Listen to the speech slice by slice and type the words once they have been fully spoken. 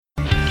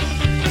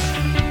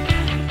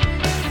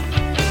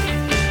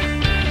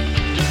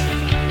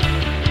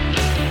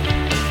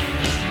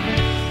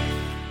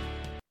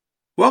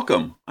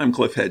Welcome, I'm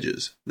Cliff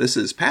Hedges. This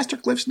is Pastor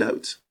Cliff's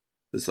Notes.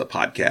 This is a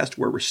podcast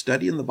where we're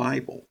studying the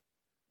Bible.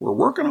 We're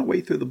working our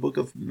way through the book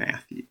of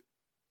Matthew.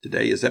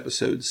 Today is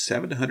episode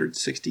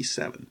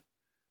 767.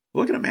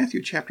 We're looking at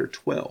Matthew chapter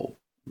 12,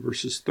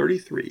 verses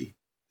 33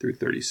 through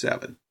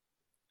 37.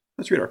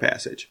 Let's read our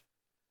passage.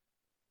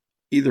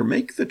 Either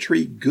make the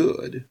tree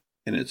good,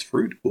 and its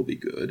fruit will be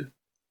good,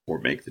 or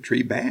make the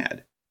tree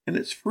bad, and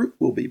its fruit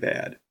will be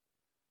bad.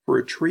 For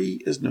a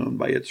tree is known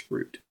by its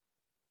fruit.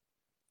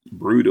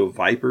 Brood of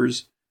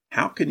vipers,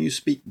 how can you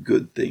speak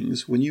good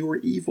things when you are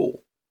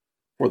evil?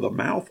 For the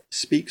mouth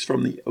speaks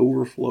from the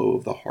overflow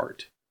of the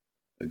heart.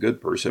 A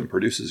good person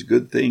produces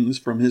good things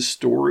from his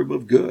storeroom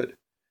of good.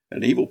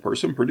 An evil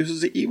person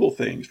produces evil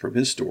things from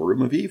his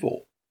storeroom of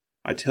evil.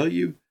 I tell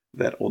you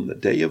that on the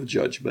day of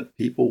judgment,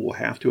 people will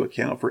have to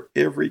account for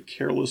every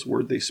careless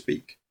word they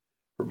speak.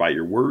 For by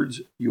your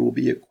words you will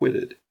be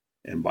acquitted,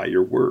 and by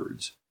your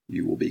words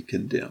you will be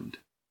condemned.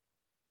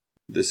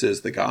 This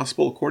is the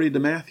gospel according to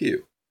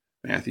Matthew.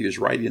 Matthew is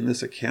writing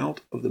this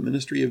account of the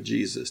ministry of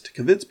Jesus to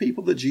convince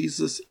people that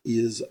Jesus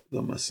is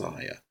the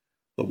Messiah,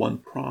 the one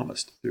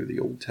promised through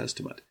the Old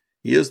Testament.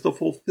 He is the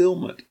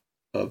fulfillment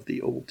of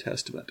the Old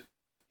Testament.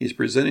 He's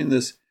presenting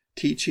this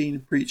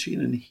teaching, preaching,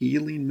 and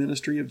healing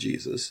ministry of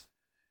Jesus.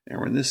 And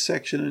we're in this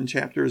section in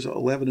chapters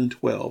 11 and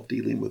 12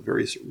 dealing with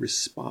various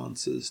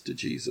responses to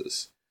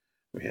Jesus.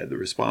 We had the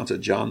response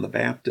of John the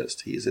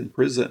Baptist. He's in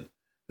prison,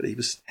 but he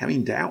was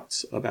having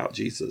doubts about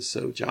Jesus.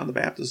 So John the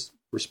Baptist's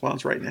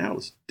response right now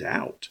is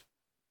doubt.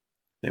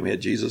 Then we had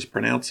Jesus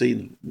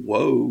pronouncing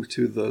woe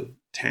to the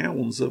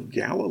towns of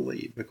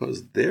Galilee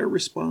because their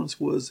response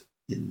was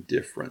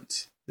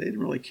indifference. They didn't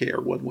really care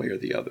one way or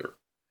the other.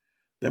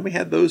 Then we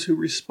had those who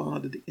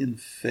responded in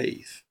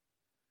faith.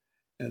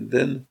 And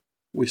then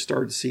we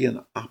started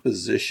seeing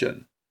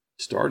opposition.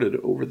 Started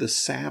over the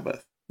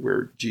Sabbath,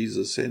 where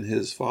Jesus and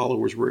his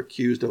followers were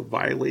accused of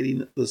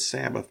violating the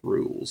Sabbath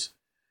rules.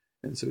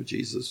 And so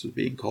Jesus was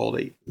being called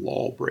a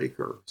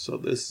lawbreaker. So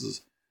this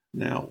is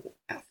now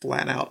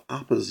flat out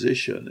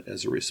opposition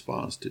as a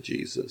response to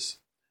Jesus.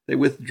 They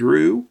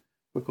withdrew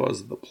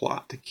because of the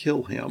plot to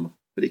kill him,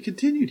 but he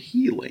continued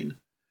healing.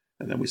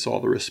 And then we saw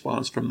the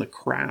response from the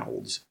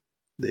crowds.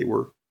 They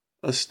were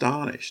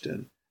astonished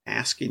and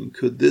asking,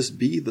 could this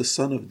be the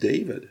Son of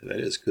David? That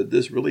is, could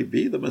this really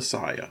be the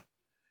Messiah?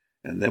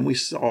 And then we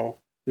saw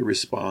the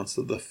response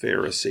of the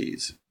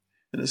Pharisees.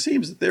 And it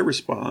seems that their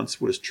response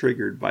was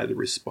triggered by the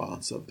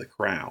response of the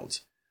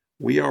crowds.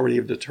 We already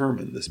have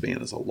determined this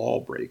man is a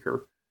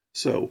lawbreaker,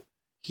 so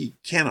he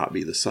cannot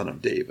be the Son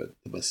of David,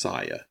 the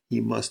Messiah. He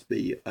must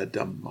be a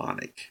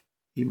demonic.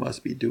 He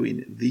must be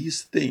doing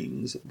these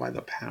things by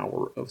the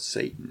power of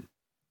Satan.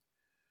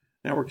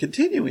 Now we're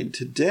continuing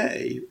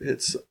today.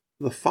 It's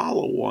the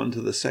follow-on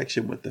to the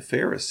section with the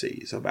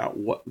Pharisees about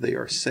what they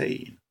are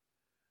saying.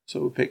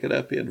 So we pick it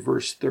up in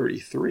verse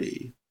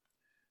 33.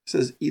 It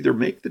says, either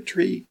make the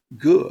tree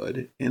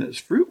good, and its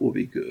fruit will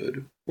be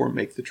good, or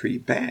make the tree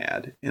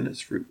bad, and its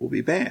fruit will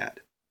be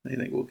bad. And you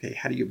think, okay,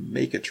 how do you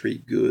make a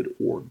tree good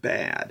or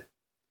bad?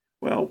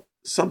 Well,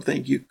 some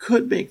think you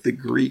could make the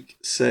Greek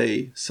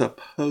say,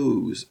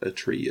 suppose a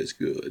tree is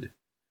good,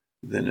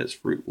 then its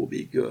fruit will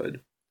be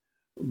good.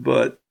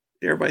 But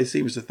everybody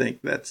seems to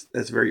think that's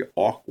very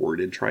awkward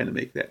in trying to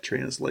make that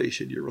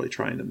translation. You're really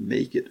trying to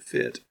make it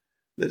fit.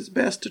 That it's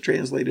best to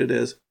translate it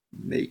as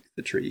make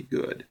the tree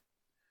good.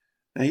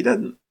 Now, he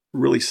doesn't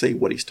really say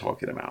what he's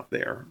talking about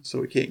there, so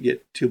we can't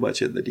get too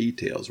much in the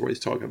details where he's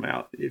talking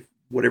about if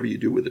whatever you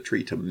do with a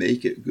tree to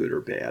make it good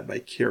or bad by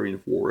caring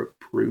for it,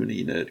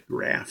 pruning it,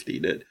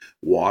 grafting it,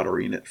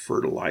 watering it,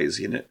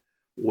 fertilizing it,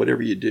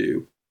 whatever you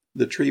do,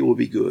 the tree will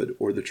be good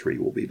or the tree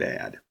will be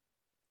bad.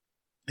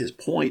 His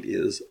point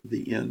is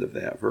the end of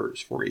that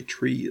verse, for a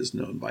tree is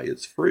known by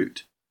its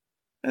fruit.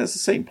 That's the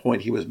same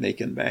point he was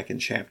making back in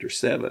chapter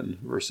 7,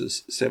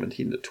 verses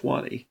 17 to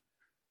 20,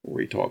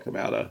 where he talked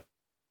about a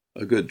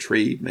good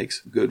tree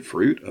makes good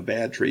fruit, a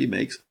bad tree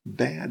makes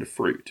bad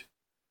fruit.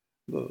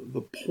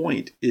 The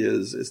point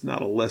is, it's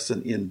not a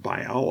lesson in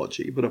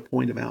biology, but a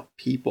point about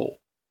people.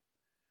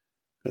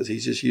 Because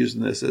he's just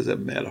using this as a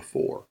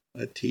metaphor,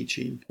 a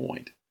teaching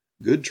point.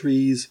 Good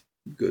trees,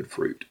 good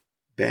fruit.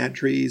 Bad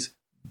trees,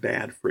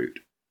 bad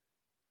fruit.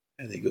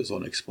 And he goes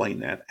on to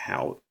explain that,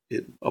 how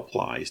it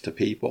applies to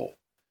people.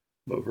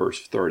 But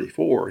verse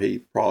 34, he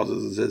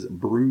pauses and says,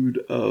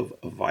 brood of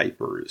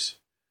vipers.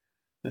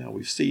 Now,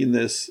 we've seen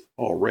this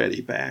already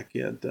back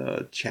in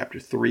chapter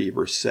 3,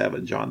 verse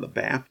 7. John the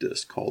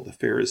Baptist called the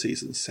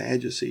Pharisees and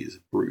Sadducees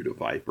brood of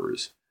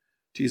vipers.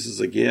 Jesus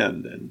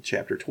again in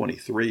chapter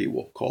 23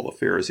 will call the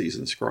Pharisees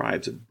and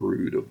scribes a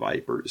brood of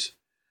vipers.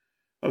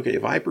 Okay,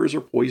 vipers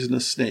are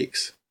poisonous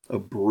snakes. A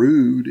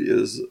brood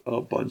is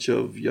a bunch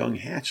of young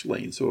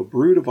hatchlings. So a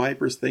brood of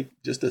vipers, think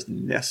just a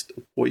nest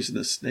of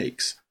poisonous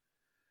snakes.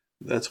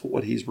 That's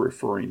what he's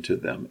referring to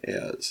them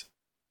as.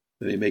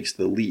 Then he makes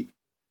the leap.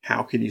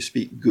 How can you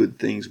speak good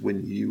things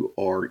when you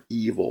are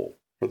evil?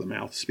 For the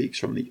mouth speaks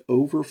from the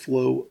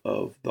overflow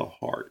of the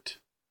heart.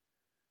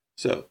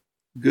 So,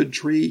 good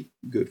tree,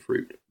 good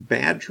fruit.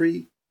 Bad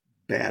tree,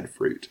 bad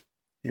fruit.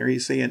 Here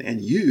he's saying,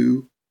 and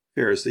you,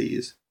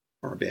 Pharisees,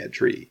 are a bad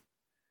tree.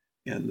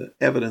 And the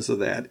evidence of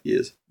that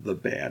is the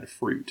bad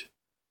fruit.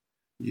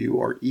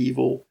 You are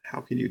evil.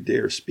 How can you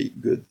dare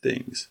speak good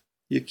things?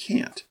 You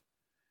can't.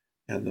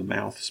 And the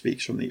mouth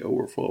speaks from the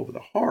overflow of the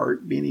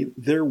heart, meaning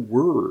their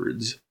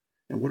words.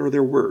 And what are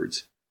their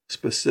words?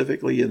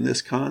 Specifically in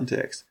this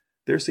context,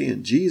 they're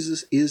saying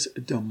Jesus is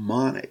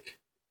demonic.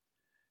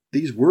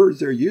 These words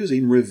they're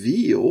using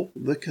reveal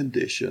the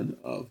condition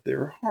of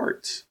their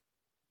hearts.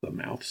 The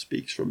mouth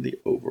speaks from the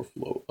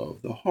overflow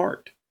of the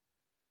heart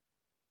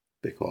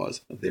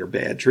because they're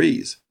bad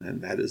trees,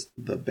 and that is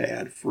the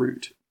bad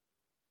fruit.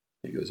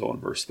 It goes on,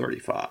 verse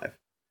 35.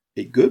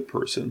 A good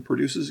person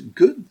produces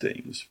good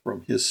things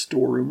from his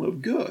storeroom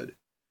of good,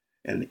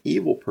 and an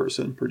evil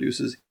person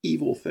produces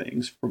evil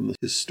things from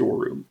his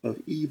storeroom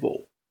of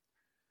evil.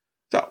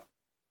 So,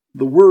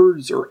 the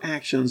words or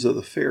actions of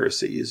the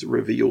Pharisees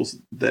reveals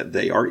that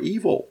they are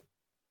evil.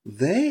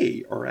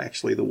 They are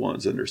actually the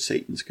ones under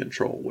Satan's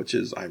control, which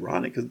is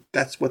ironic because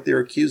that's what they're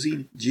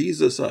accusing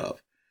Jesus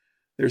of.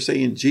 They're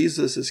saying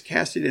Jesus is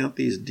casting out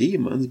these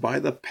demons by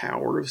the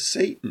power of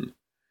Satan.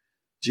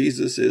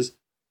 Jesus is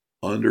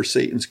under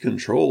Satan's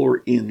control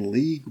or in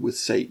league with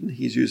Satan.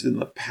 He's using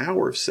the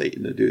power of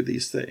Satan to do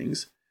these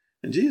things.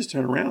 And Jesus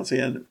turned around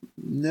saying,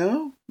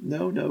 no,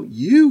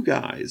 you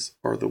guys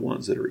are the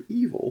ones that are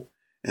evil.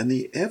 And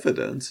the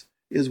evidence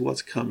is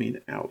what's coming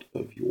out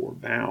of your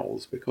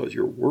mouths, because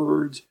your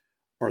words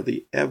are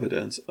the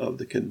evidence of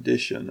the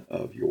condition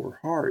of your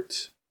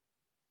hearts.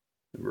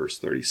 Verse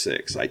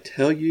 36, I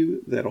tell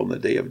you that on the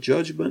day of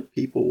judgment,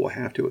 people will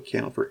have to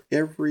account for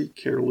every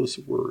careless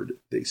word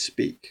they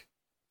speak.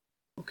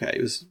 Okay,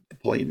 the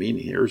plain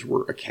meaning here is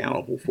we're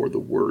accountable for the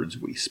words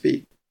we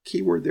speak.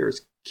 Key word there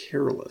is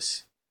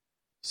careless.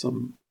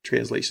 Some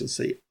translations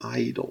say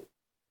idle.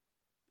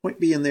 Point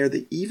being there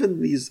that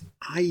even these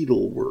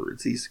idle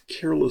words, these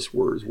careless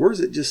words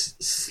that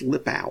just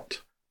slip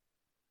out,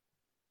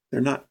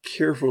 they're not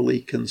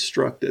carefully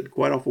constructed.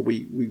 Quite often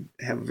we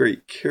have very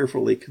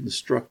carefully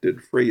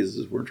constructed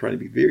phrases. We're trying to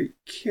be very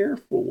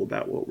careful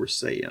about what we're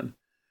saying.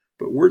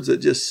 But words that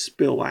just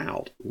spill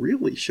out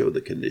really show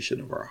the condition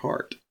of our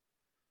heart.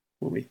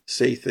 When we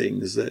say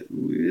things that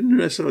we didn't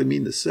necessarily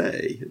mean to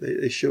say,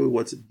 they show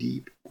what's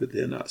deep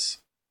within us.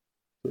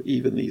 So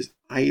even these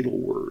idle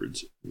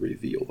words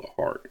reveal the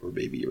heart, or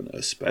maybe even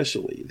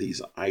especially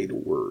these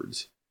idle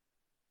words.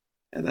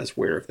 And that's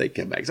where if they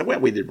come back and say, well,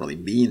 we didn't really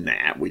mean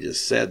that, we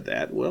just said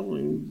that. Well,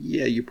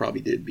 yeah, you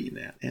probably did mean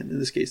that. And in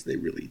this case, they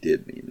really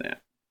did mean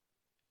that.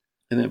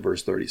 And then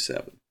verse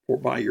 37, for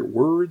by your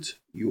words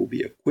you will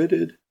be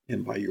acquitted,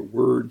 and by your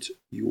words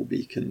you will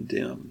be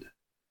condemned.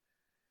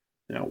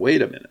 Now,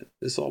 wait a minute.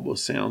 This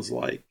almost sounds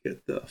like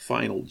at the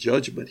final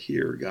judgment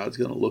here, God's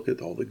going to look at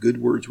all the good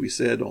words we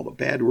said, all the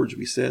bad words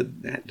we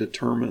said. That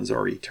determines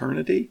our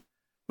eternity.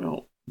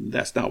 Well,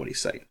 that's not what he's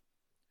saying.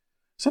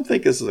 Some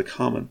think this is a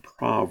common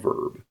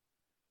proverb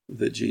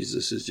that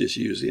Jesus is just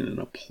using and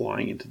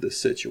applying to this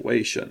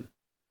situation.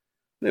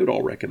 They would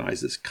all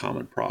recognize this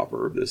common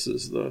proverb. This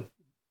is the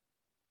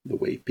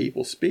way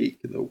people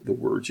speak. The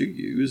words you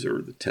use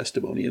are the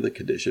testimony of the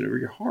condition of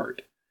your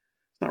heart.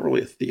 Not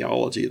really a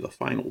theology of the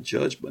final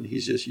judgment.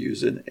 He's just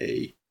using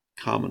a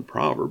common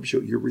proverb. So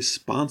you're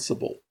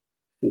responsible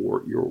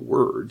for your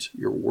words.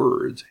 Your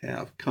words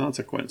have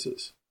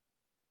consequences.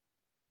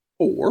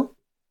 Or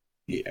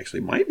he actually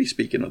might be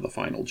speaking of the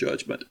final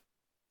judgment.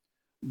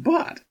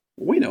 But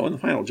we know in the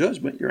final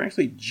judgment, you're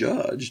actually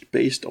judged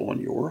based on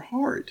your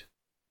heart.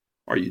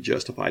 Are you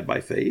justified by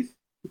faith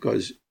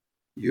because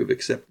you have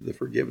accepted the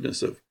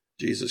forgiveness of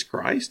Jesus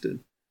Christ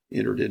and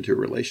entered into a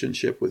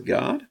relationship with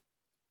God?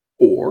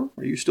 Or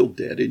are you still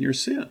dead in your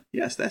sin?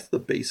 Yes, that's the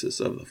basis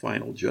of the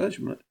final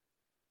judgment.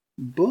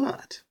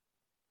 But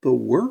the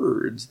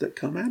words that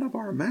come out of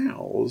our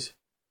mouths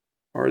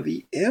are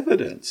the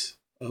evidence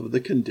of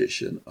the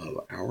condition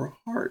of our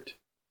heart.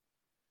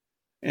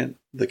 And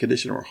the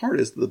condition of our heart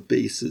is the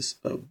basis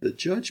of the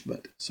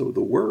judgment. So the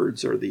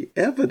words are the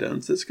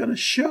evidence that's going to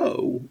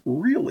show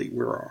really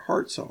where our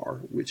hearts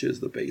are, which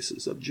is the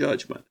basis of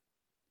judgment.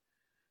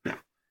 Now,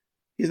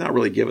 he's not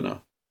really given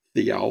a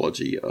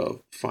theology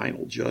of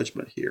final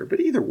judgment here. But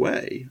either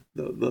way,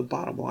 the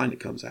bottom line that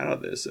comes out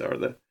of this are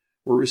that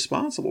we're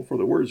responsible for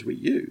the words we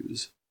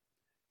use,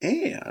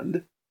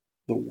 and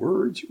the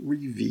words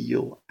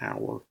reveal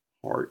our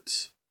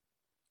hearts.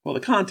 Well, the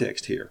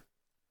context here.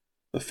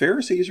 The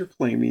Pharisees are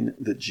claiming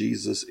that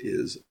Jesus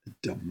is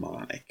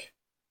demonic.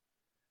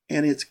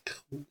 And it's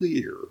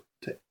clear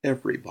to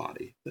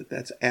everybody that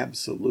that's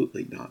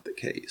absolutely not the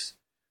case.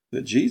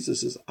 That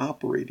Jesus is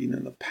operating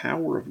in the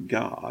power of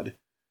God,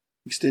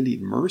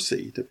 extending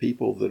mercy to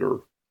people that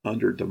are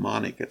under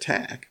demonic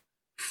attack,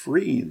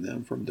 freeing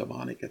them from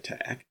demonic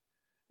attack.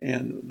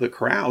 And the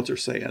crowds are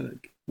saying,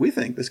 we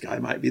think this guy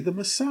might be the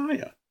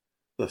Messiah.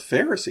 The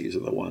Pharisees are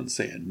the ones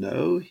saying,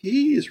 no,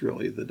 he's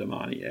really the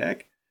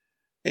demoniac.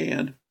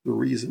 And the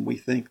reason we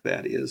think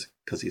that is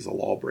because he's a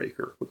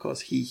lawbreaker,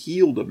 because he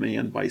healed a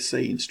man by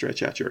saying,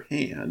 stretch out your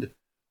hand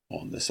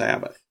on the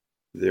Sabbath.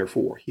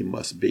 Therefore, he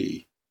must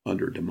be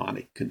under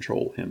demonic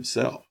control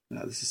himself.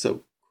 Now, this is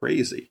so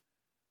crazy,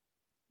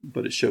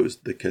 but it shows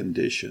the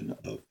condition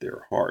of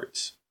their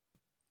hearts.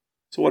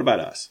 So what about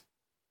us?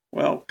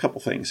 Well, a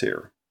couple things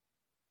here.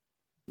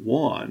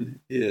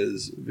 One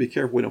is be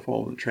careful we don't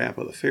fall in the trap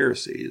of the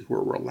Pharisees,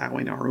 where we're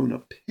allowing our own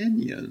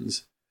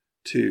opinions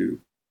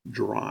to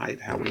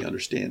drive how we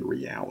understand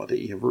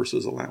reality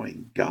versus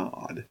allowing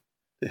God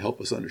to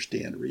help us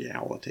understand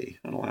reality,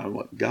 and allowing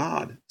what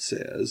God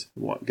says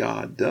and what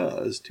God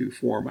does to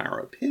form our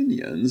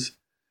opinions.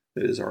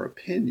 That is, our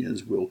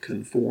opinions will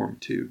conform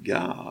to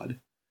God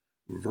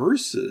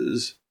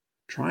versus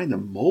trying to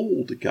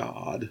mold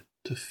God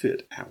to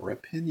fit our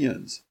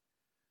opinions.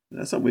 And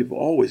that's something we've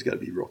always got to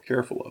be real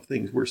careful of.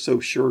 Things we're so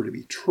sure to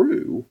be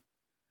true,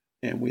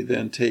 and we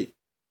then take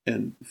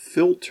and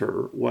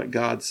filter what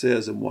God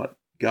says and what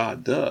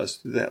God does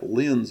through that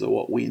lens of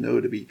what we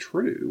know to be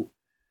true,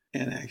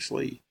 and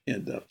actually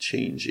end up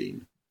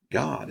changing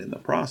God in the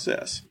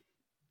process.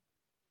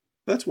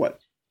 That's what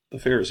the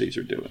Pharisees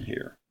are doing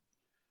here.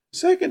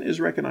 Second is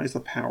recognize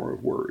the power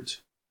of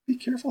words. Be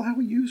careful how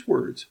we use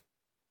words.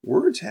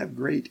 Words have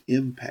great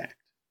impact,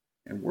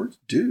 and words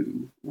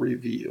do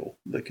reveal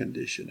the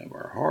condition of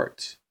our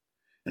hearts.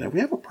 And if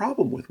we have a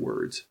problem with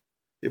words,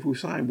 if we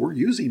find we're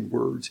using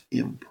words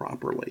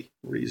improperly,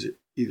 we're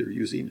either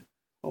using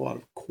a lot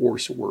of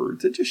coarse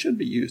words that just shouldn't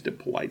be used in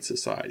polite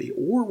society,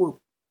 or we're,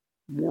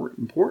 more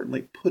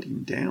importantly,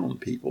 putting down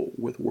people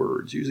with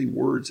words, using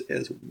words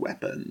as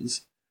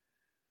weapons,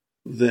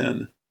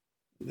 then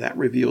that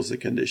reveals the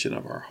condition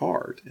of our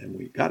heart. And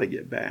we've got to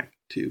get back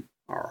to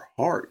our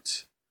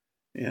hearts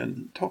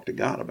and talk to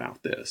God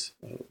about this.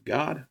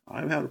 God,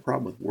 I'm having a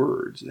problem with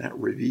words. That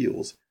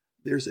reveals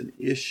there's an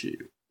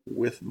issue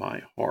with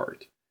my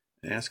heart.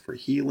 Ask for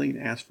healing,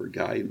 ask for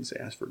guidance,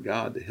 ask for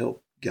God to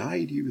help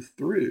guide you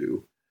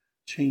through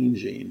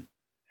changing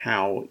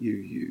how you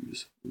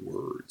use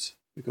words,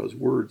 because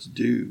words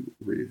do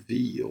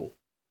reveal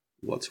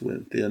what's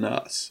within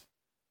us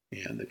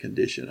and the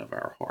condition of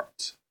our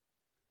hearts.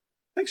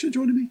 Thanks for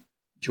joining me.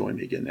 Join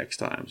me again next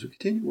time as we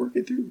continue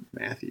working through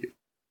Matthew.